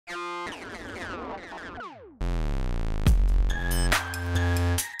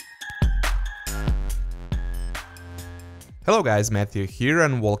Hello guys, Matthew here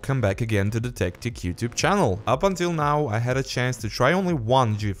and welcome back again to the TechTick YouTube channel. Up until now I had a chance to try only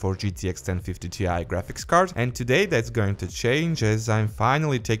one GeForce GTX 1050 Ti graphics card, and today that's going to change as I'm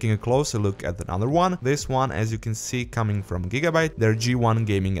finally taking a closer look at another one. This one, as you can see, coming from Gigabyte, their G1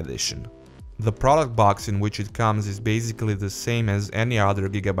 Gaming Edition. The product box in which it comes is basically the same as any other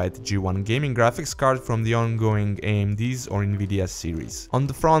Gigabyte G1 gaming graphics card from the ongoing AMD's or Nvidia series. On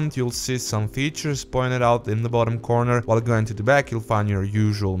the front you'll see some features pointed out in the bottom corner, while going to the back you'll find your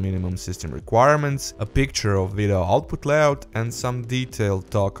usual minimum system requirements, a picture of video output layout, and some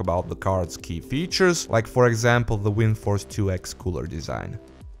detailed talk about the card's key features, like for example the WindForce 2X cooler design.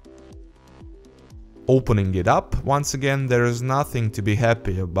 Opening it up, once again there is nothing to be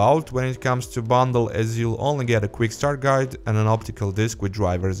happy about when it comes to bundle, as you'll only get a quick start guide and an optical disc with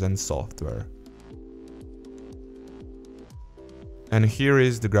drivers and software. And here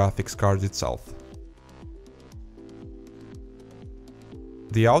is the graphics card itself.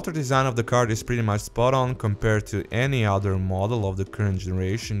 The outer design of the card is pretty much spot on compared to any other model of the current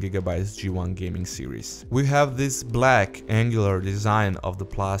generation Gigabyte's G1 gaming series. We have this black angular design of the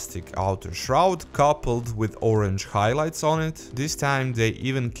plastic outer shroud coupled with orange highlights on it. This time they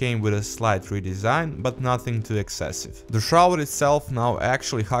even came with a slight redesign, but nothing too excessive. The shroud itself now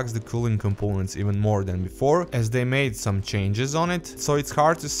actually hugs the cooling components even more than before, as they made some changes on it, so it's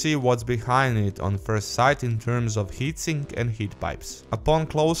hard to see what's behind it on first sight in terms of heatsink and heat pipes. Upon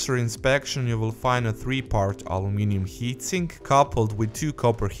closer inspection you will find a 3-part aluminum heatsink coupled with 2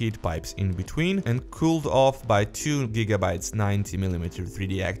 copper heat pipes in between and cooled off by 2 Gigabyte's 90mm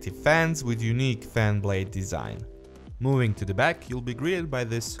 3D active fans with unique fan blade design. Moving to the back, you'll be greeted by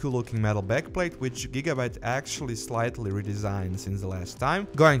this cool looking metal backplate, which Gigabyte actually slightly redesigned since the last time.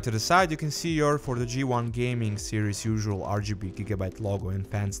 Going to the side you can see your, for the G1 gaming series, usual RGB Gigabyte logo and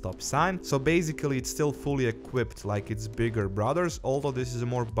fan stop sign, so basically it's still fully equipped like its bigger brothers, although this is a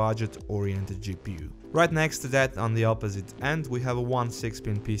more budget oriented GPU. Right next to that, on the opposite end, we have a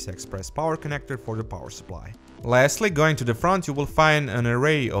 1/6-pin PCI Express power connector for the power supply. Lastly, going to the front you will find an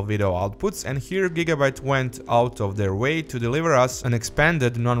array of video outputs, and here Gigabyte went out of their way to deliver us an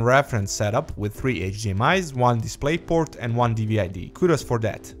expanded non-reference setup with 3 HDMIs, 1 DisplayPort and 1 DVI-D. Kudos for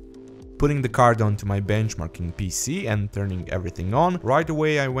that. Putting the card onto my benchmarking PC and turning everything on, right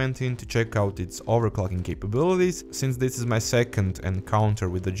away I went in to check out its overclocking capabilities, since this is my second encounter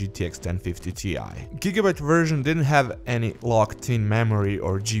with the GTX 1050 Ti. Gigabyte version didn't have any locked-in memory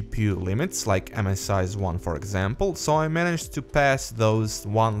or GPU limits like MSI's one for example, so I managed to pass those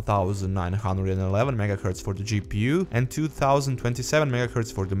 1911 MHz for the GPU and 2027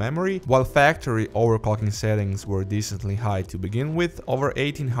 MHz for the memory, while factory overclocking settings were decently high to begin with, over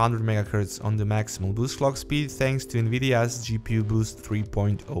 1800 MHz on the maximal boost clock speed thanks to Nvidia's GPU Boost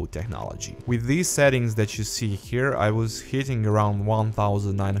 3.0 technology. With these settings that you see here, I was hitting around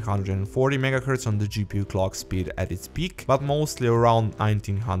 1940 MHz on the GPU clock speed at its peak, but mostly around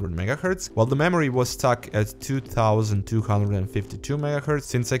 1900 MHz, while the memory was stuck at 2252 MHz,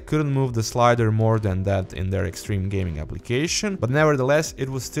 since I couldn't move the slider more than that in their extreme gaming application, but nevertheless it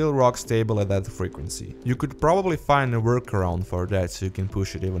was still rock stable at that frequency. You could probably find a workaround for that so you can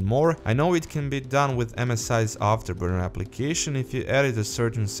push it even more. I know it can be done with MSI's Afterburner application if you edit a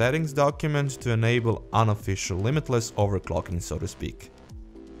certain settings document to enable unofficial limitless overclocking, so to speak.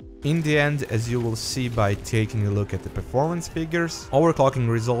 In the end, as you will see by taking a look at the performance figures, overclocking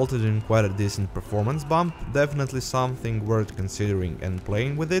resulted in quite a decent performance bump, definitely something worth considering and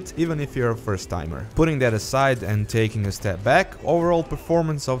playing with it, even if you're a first timer. Putting that aside and taking a step back, overall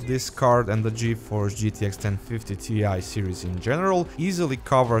performance of this card and the GeForce GTX 1050 Ti series in general easily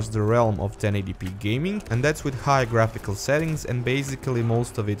covers the realm of 1080p gaming, and that's with high graphical settings and basically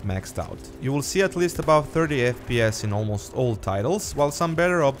most of it maxed out. You will see at least above 30 FPS in almost all titles, while some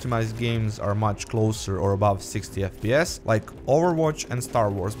better optimized games are much closer or above 60 FPS, like Overwatch and Star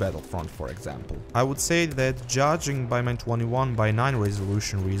Wars Battlefront for example. I would say that judging by my 21:9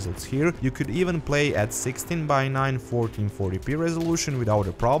 resolution results here, you could even play at 16:9 1440p resolution without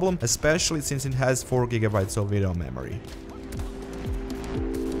a problem, especially since it has 4 GB of video memory.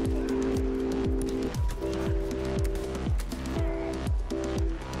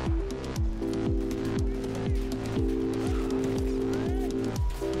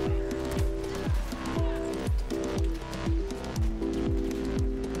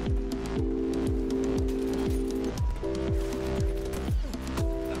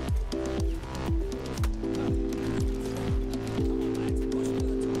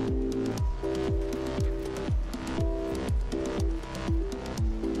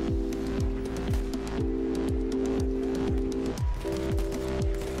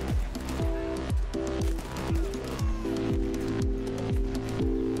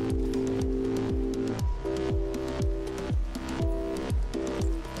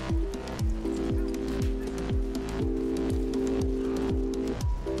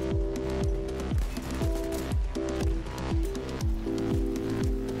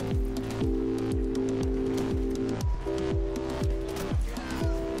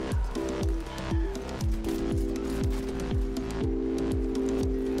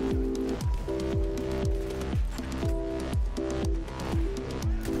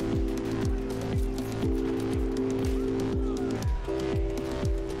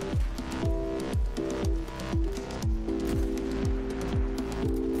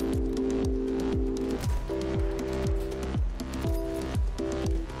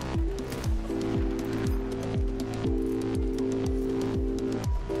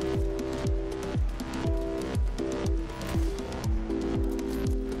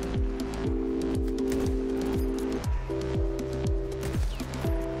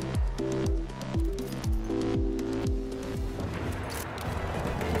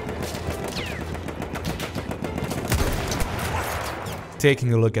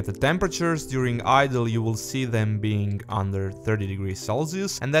 Taking a look at the temperatures, during idle you will see them being under 30 degrees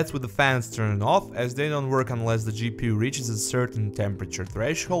Celsius, and that's with the fans turned off, as they don't work unless the GPU reaches a certain temperature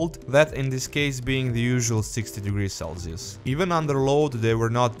threshold, that in this case being the usual 60 degrees Celsius. Even under load they were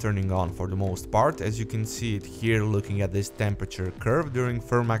not turning on for the most part, as you can see it here looking at this temperature curve during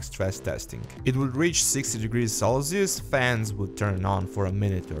Firmax stress testing. It would reach 60 degrees Celsius, fans would turn on for a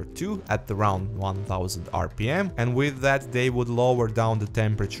minute or two at around 1000 RPM, and with that they would lower down the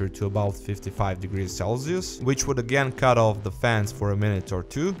temperature to about 55 degrees Celsius, which would again cut off the fans for a minute or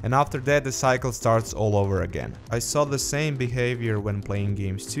two, and after that the cycle starts all over again. I saw the same behavior when playing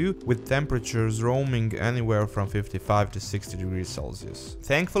games too, with temperatures roaming anywhere from 55 to 60 degrees Celsius.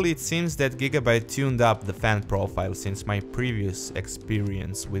 Thankfully it seems that Gigabyte tuned up the fan profile since my previous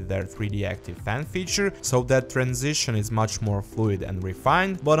experience with their 3D active fan feature, so that transition is much more fluid and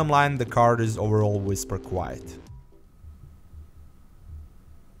refined. Bottom line, the card is overall whisper quiet.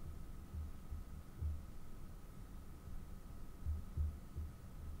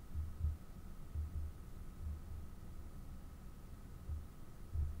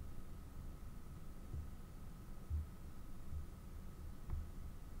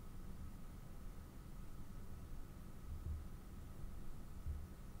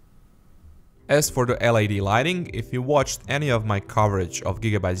 As for the LED lighting, if you watched any of my coverage of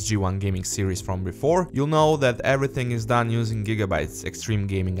Gigabyte's G1 gaming series from before, you'll know that everything is done using Gigabyte's Extreme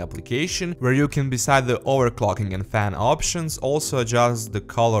Gaming application, where you can, beside the overclocking and fan options, also adjust the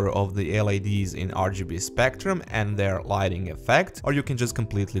color of the LEDs in RGB spectrum and their lighting effect, or you can just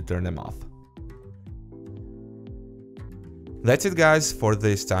completely turn them off. That's it guys for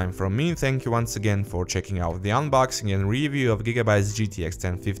this time from me. Thank you once again for checking out the unboxing and review of Gigabyte's GTX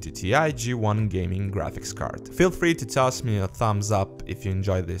 1050 Ti G1 gaming graphics card. Feel free to toss me a thumbs up if you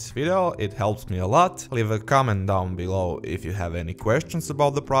enjoyed this video, it helps me a lot. Leave a comment down below if you have any questions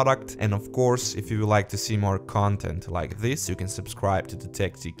about the product, and of course if you would like to see more content like this, you can subscribe to the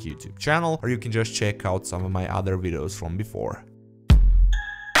TechTeak YouTube channel, or you can just check out some of my other videos from before.